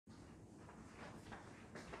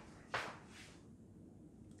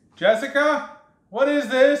Jessica, what is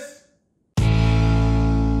this?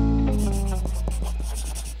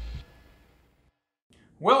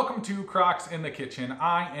 Welcome to Crocs in the Kitchen.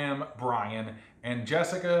 I am Brian, and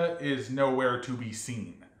Jessica is nowhere to be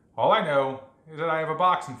seen. All I know is that I have a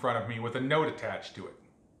box in front of me with a note attached to it.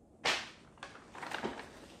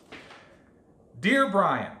 Dear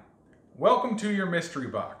Brian, welcome to your mystery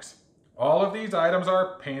box. All of these items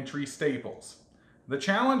are pantry staples. The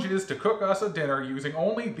challenge is to cook us a dinner using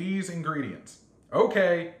only these ingredients.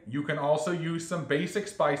 Okay, you can also use some basic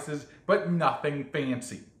spices, but nothing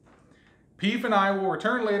fancy. Peef and I will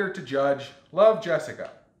return later to judge. Love,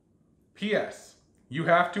 Jessica. P.S. You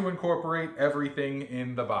have to incorporate everything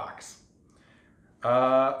in the box.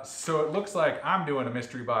 So it looks like I'm doing a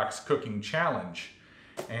mystery box cooking challenge.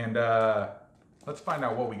 And let's find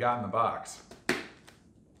out what we got in the box.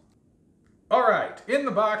 All right, in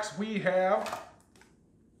the box we have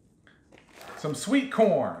some sweet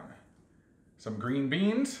corn, some green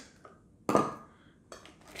beans,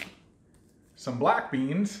 some black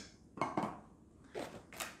beans,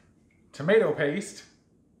 tomato paste,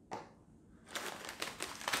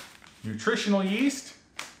 nutritional yeast,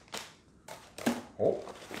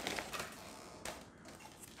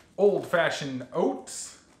 old-fashioned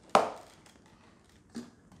oats,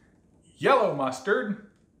 yellow mustard,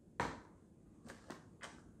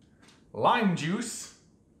 lime juice,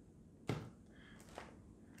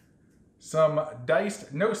 some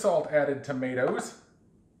diced, no salt added tomatoes,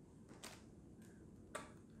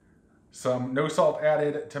 some no salt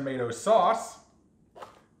added tomato sauce,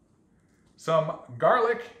 some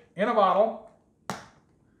garlic in a bottle,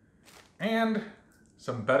 and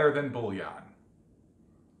some better than bouillon.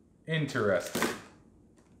 Interesting.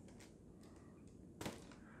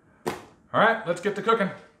 All right, let's get to cooking.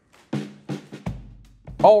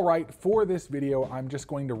 All right, for this video, I'm just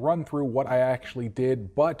going to run through what I actually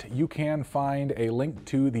did, but you can find a link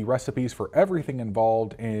to the recipes for everything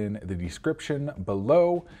involved in the description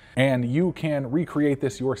below, and you can recreate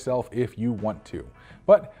this yourself if you want to.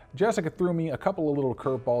 But Jessica threw me a couple of little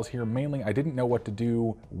curveballs here. Mainly, I didn't know what to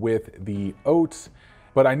do with the oats,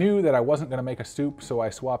 but I knew that I wasn't gonna make a soup, so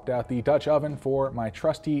I swapped out the Dutch oven for my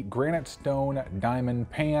trusty granite stone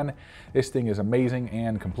diamond pan. This thing is amazing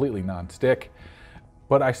and completely non-stick.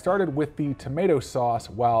 But I started with the tomato sauce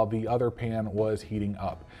while the other pan was heating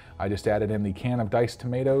up. I just added in the can of diced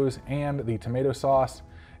tomatoes and the tomato sauce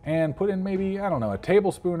and put in maybe, I don't know, a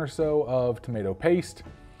tablespoon or so of tomato paste,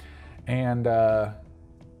 and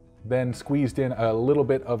then squeezed in a little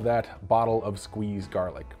bit of that bottle of squeezed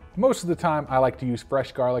garlic. Most of the time I like to use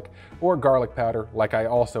fresh garlic or garlic powder, like I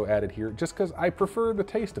also added here, just because I prefer the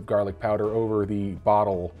taste of garlic powder over the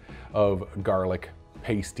bottle of garlic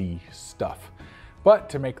pasty stuff.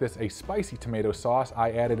 But to make this a spicy tomato sauce,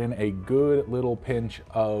 I added in a good little pinch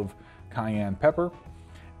of cayenne pepper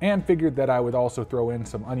and figured that I would also throw in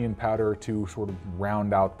some onion powder to sort of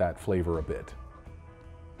round out that flavor a bit.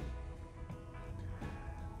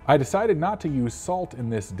 I decided not to use salt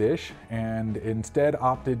in this dish and instead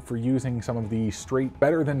opted for using some of the straight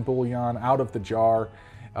better than bouillon out of the jar.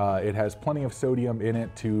 It has plenty of sodium in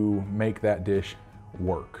it to make that dish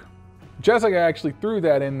work. Jessica actually threw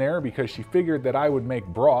that in there because she figured that I would make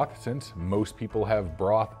broth, since most people have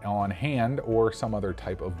broth on hand or some other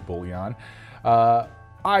type of bouillon.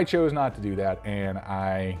 I chose not to do that, and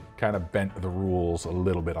I kind of bent the rules a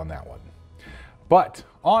little bit on that one. But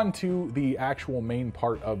on to the actual main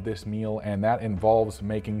part of this meal, and that involves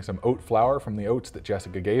making some oat flour from the oats that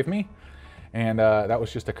Jessica gave me. And that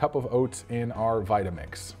was just a cup of oats in our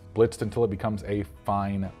Vitamix, blitzed until it becomes a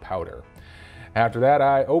fine powder. After that,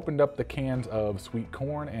 I opened up the cans of sweet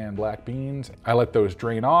corn and black beans. I let those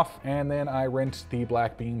drain off, and then I rinsed the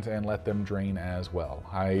black beans and let them drain as well.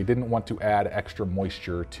 I didn't want to add extra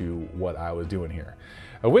moisture to what I was doing here.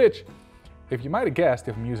 Which, if you might have guessed,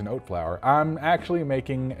 if I'm using oat flour, I'm actually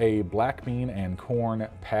making a black bean and corn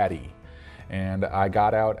patty. And I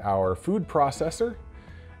got out our food processor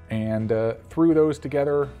and threw those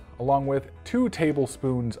together along with 2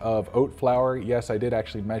 tablespoons of oat flour. Yes, I did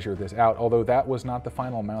actually measure this out, although that was not the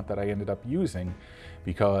final amount that I ended up using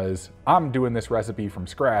because I'm doing this recipe from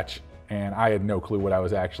scratch and I had no clue what I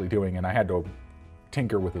was actually doing, and I had to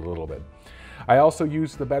tinker with it a little bit. I also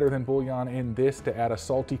used the better than bouillon in this to add a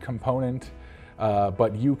salty component,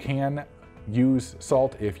 but you can use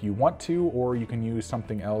salt if you want to, or you can use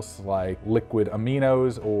something else like liquid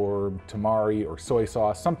aminos or tamari or soy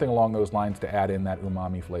sauce, something along those lines to add in that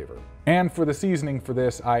umami flavor. And for the seasoning for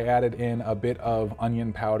this, I added in a bit of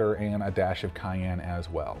onion powder and a dash of cayenne as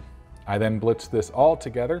well. I then blitzed this all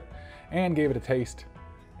together and gave it a taste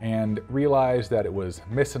and realized that it was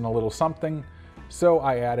missing a little something, So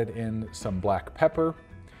I added in some black pepper,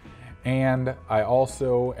 and I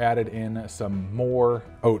also added in some more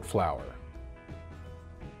oat flour.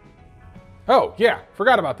 Oh yeah,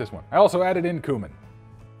 forgot about this one. I also added in cumin.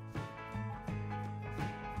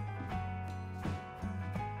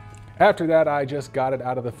 After that, I just got it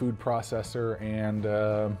out of the food processor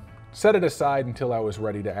and set it aside until I was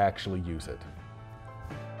ready to actually use it.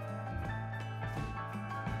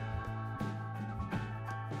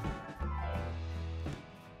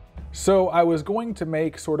 So I was going to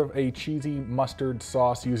make sort of a cheesy mustard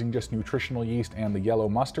sauce using just nutritional yeast and the yellow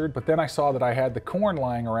mustard, but then I saw that I had the corn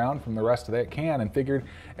lying around from the rest of that can and figured,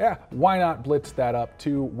 yeah, why not blitz that up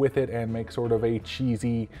too with it and make sort of a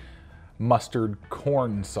cheesy mustard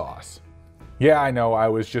corn sauce. Yeah, I know, I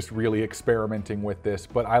was just really experimenting with this,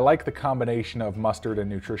 but I like the combination of mustard and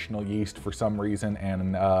nutritional yeast for some reason,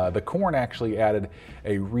 and the corn actually added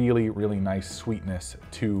a really, really nice sweetness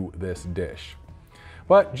to this dish.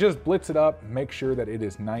 But just blitz it up, make sure that it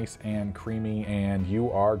is nice and creamy, and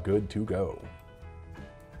you are good to go.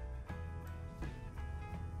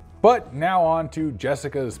 But now on to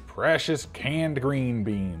Jessica's precious canned green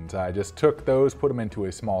beans. I just took those, put them into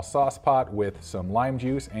a small sauce pot with some lime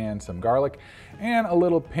juice and some garlic and a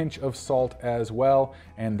little pinch of salt as well,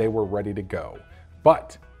 and they were ready to go.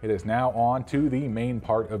 But it is now on to the main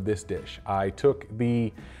part of this dish. I took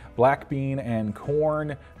the black bean and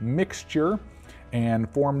corn mixture and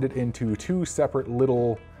formed it into two separate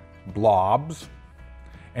little blobs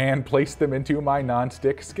and placed them into my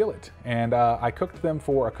nonstick skillet. And I cooked them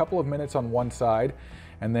for a couple of minutes on one side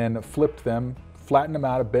and then flipped them, flattened them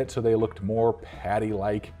out a bit so they looked more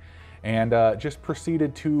patty-like, and just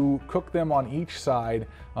proceeded to cook them on each side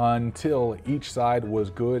until each side was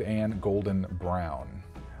good and golden brown.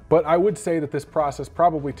 But I would say that this process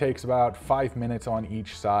probably takes about 5 minutes on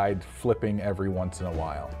each side, flipping every once in a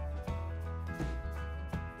while.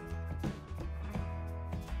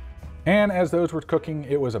 And as those were cooking,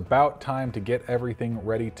 it was about time to get everything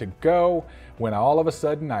ready to go when all of a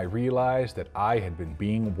sudden I realized that I had been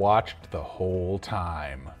being watched the whole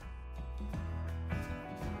time.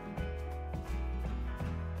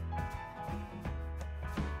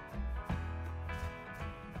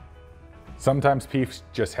 Sometimes Peeps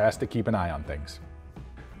just has to keep an eye on things.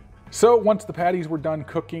 So once the patties were done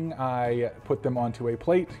cooking, I put them onto a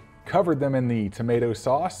plate, covered them in the tomato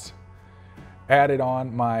sauce, added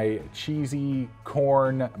on my cheesy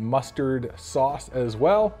corn mustard sauce as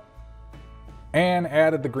well, and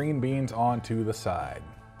added the green beans onto the side.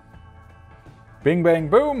 Bing bang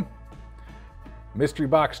boom! Mystery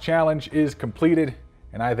box challenge is completed,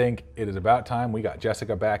 and I think it is about time we got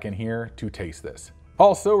Jessica back in here to taste this.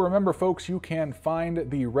 Also, remember folks, you can find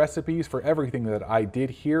the recipes for everything that I did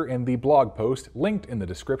here in the blog post linked in the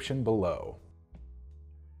description below.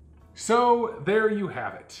 So there you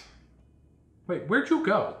have it. Wait, where'd you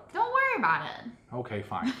go? Don't worry about it. Okay,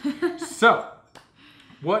 fine. So,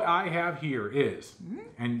 what I have here is,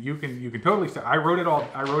 and you can totally say, I wrote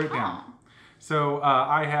it down. So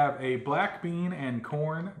I have a black bean and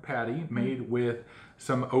corn patty made with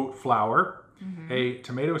some oat flour, a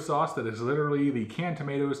tomato sauce that is literally the canned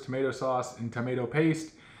tomatoes, tomato sauce, and tomato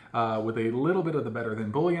paste with a little bit of the better than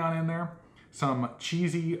bouillon in there, some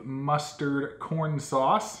cheesy mustard corn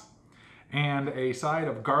sauce, and a side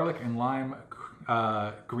of garlic and lime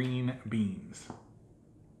green beans.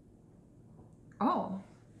 Oh,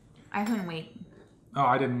 I couldn't wait. Oh,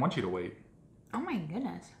 I didn't want you to wait. Oh my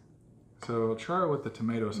goodness. So try it with the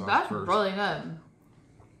tomato sauce That's first. really good.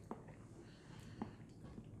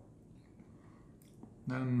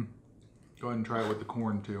 Then go ahead and try it with the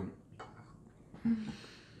corn too.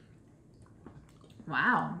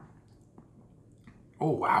 Wow. Oh,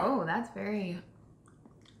 wow. Oh, that's very...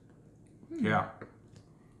 Yeah.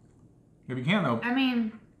 If you can though, I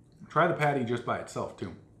mean... try the patty just by itself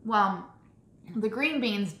too. Well, the green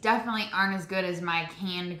beans definitely aren't as good as my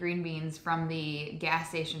canned green beans from the gas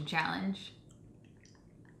station challenge.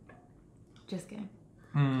 Just kidding.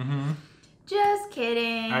 Mm-hmm. Just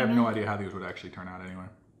kidding. I have no idea how these would actually turn out anyway.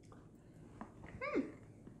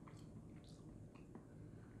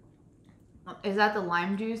 Is that the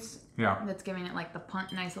lime juice? Yeah. That's giving it like the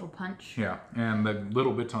nice little punch? Yeah, and the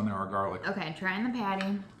little bits on there are garlic. Okay, trying the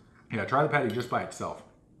patty. Yeah, try the patty just by itself.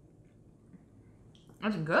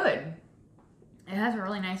 That's good. It has a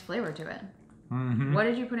really nice flavor to it. Mm-hmm. What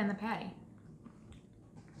did you put in the patty?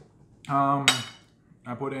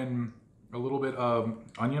 I put in a little bit of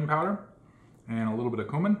onion powder and a little bit of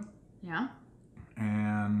cumin. Yeah.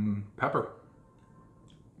 And pepper.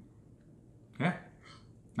 Yeah.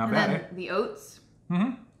 Not And bad, then eh? the oats.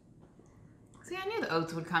 Mm-hmm. See, I knew the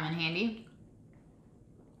oats would come in handy.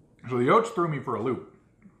 So the oats threw me for a loop.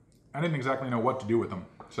 I didn't exactly know what to do with them.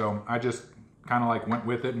 So I just kind of like went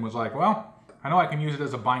with it and was like, well, I know I can use it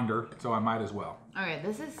as a binder, so I might as well. Okay,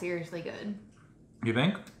 this is seriously good. You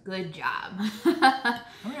think? Good job. I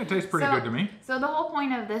mean, it tastes pretty good to me. So the whole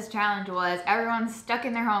point of this challenge was everyone's stuck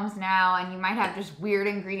in their homes now, and you might have just weird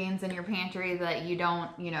ingredients in your pantry that you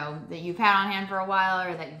don't, that you've had on hand for a while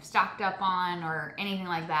or that you've stocked up on or anything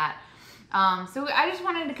like that. So I just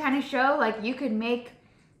wanted to kind of show like you could make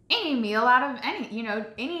any meal out of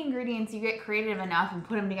any ingredients. You get creative enough and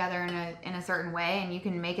put them together in a certain way, and you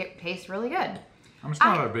can make it taste really good. I'm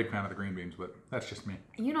still not a big fan of the green beans, but that's just me.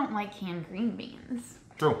 You don't like canned green beans.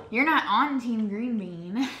 True. You're not on team green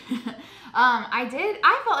bean. I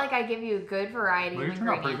felt like I give you a good variety of ingredients.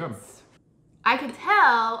 Out pretty good. I could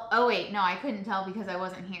tell. Oh wait, no, I couldn't tell because I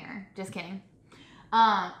wasn't here. Just kidding.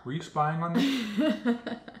 Were you spying on me?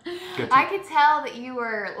 I could tell that you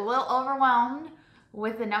were a little overwhelmed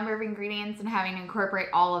with the number of ingredients and having to incorporate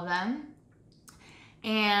all of them.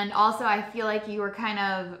 And also, I feel like you were kind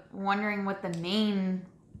of wondering what the main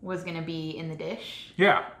was going to be in the dish.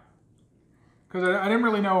 Yeah. Because I didn't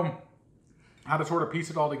really know how to sort of piece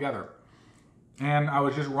it all together. And I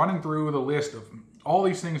was just running through the list of all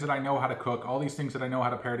these things that I know how to cook, all these things that I know how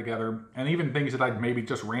to pair together, and even things that I'd maybe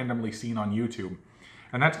just randomly seen on YouTube.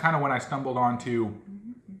 And that's kind of when I stumbled onto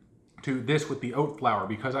this with the oat flour,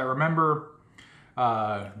 because I remember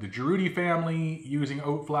the Giroudi family using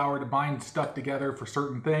oat flour to bind stuff together for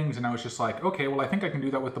certain things, and I was just like, okay, well, I think I can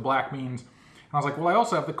do that with the black beans. And I was like, well, I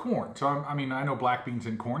also have the corn. So, I mean, I know black beans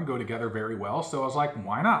and corn go together very well, so I was like,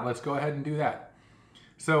 why not? Let's go ahead and do that.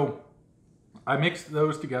 So I mixed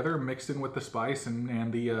those together, mixed in with the spice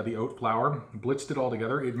and the oat flour, blitzed it all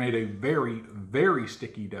together. It made a very, very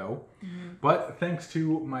sticky dough. But thanks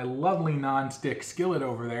to my lovely non-stick skillet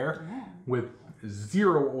over there with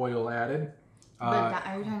 0 oil added,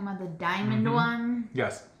 are you talking about the diamond one?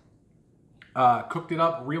 Yes. Cooked it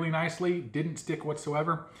up really nicely, didn't stick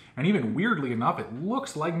whatsoever, and even weirdly enough, it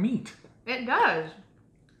looks like meat. It does.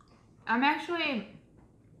 I'm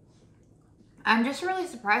just really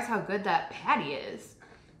surprised how good that patty is.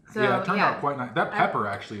 So, yeah, it turned out quite nice. That pepper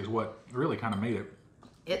actually is what really kind of made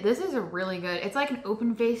it. This is a really good, it's like an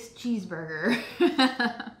open-faced cheeseburger.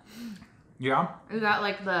 Yeah. We got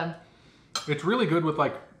like It's really good with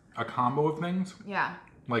like a combo of things. Yeah.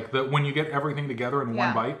 Like when you get everything together in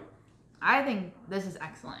one bite. I think this is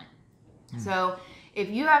excellent. So if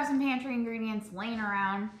you have some pantry ingredients laying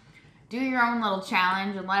around, do your own little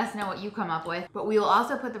challenge and let us know what you come up with. But we will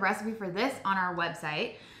also put the recipe for this on our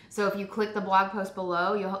website. So if you click the blog post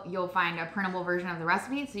below, you'll find a printable version of the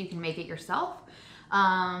recipe so you can make it yourself.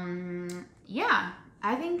 Yeah,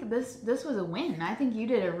 I think this was a win. I think you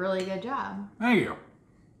did a really good job. Thank you.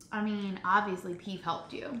 I mean, obviously, Peep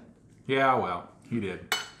helped you. Yeah, well, he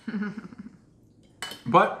did.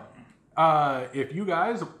 But if you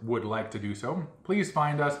guys would like to do so, please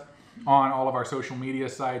find us on all of our social media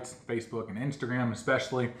sites, Facebook and Instagram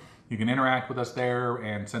especially. You can interact with us there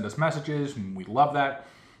and send us messages, and we love that.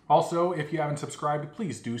 Also, if you haven't subscribed,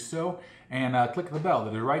 please do so, and click the bell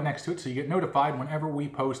that is right next to it so you get notified whenever we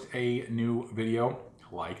post a new video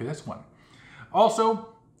like this one. Also,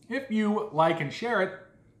 if you like and share it,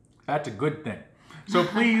 that's a good thing. So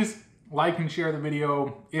please like and share the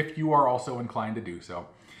video if you are also inclined to do so.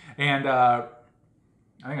 And I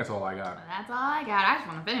think that's all I got. That's all I got. I just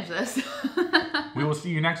want to finish this. We will see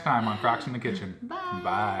you next time on Crocks in the Kitchen. Bye.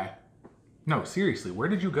 Bye. No, seriously, where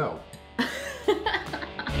did you go?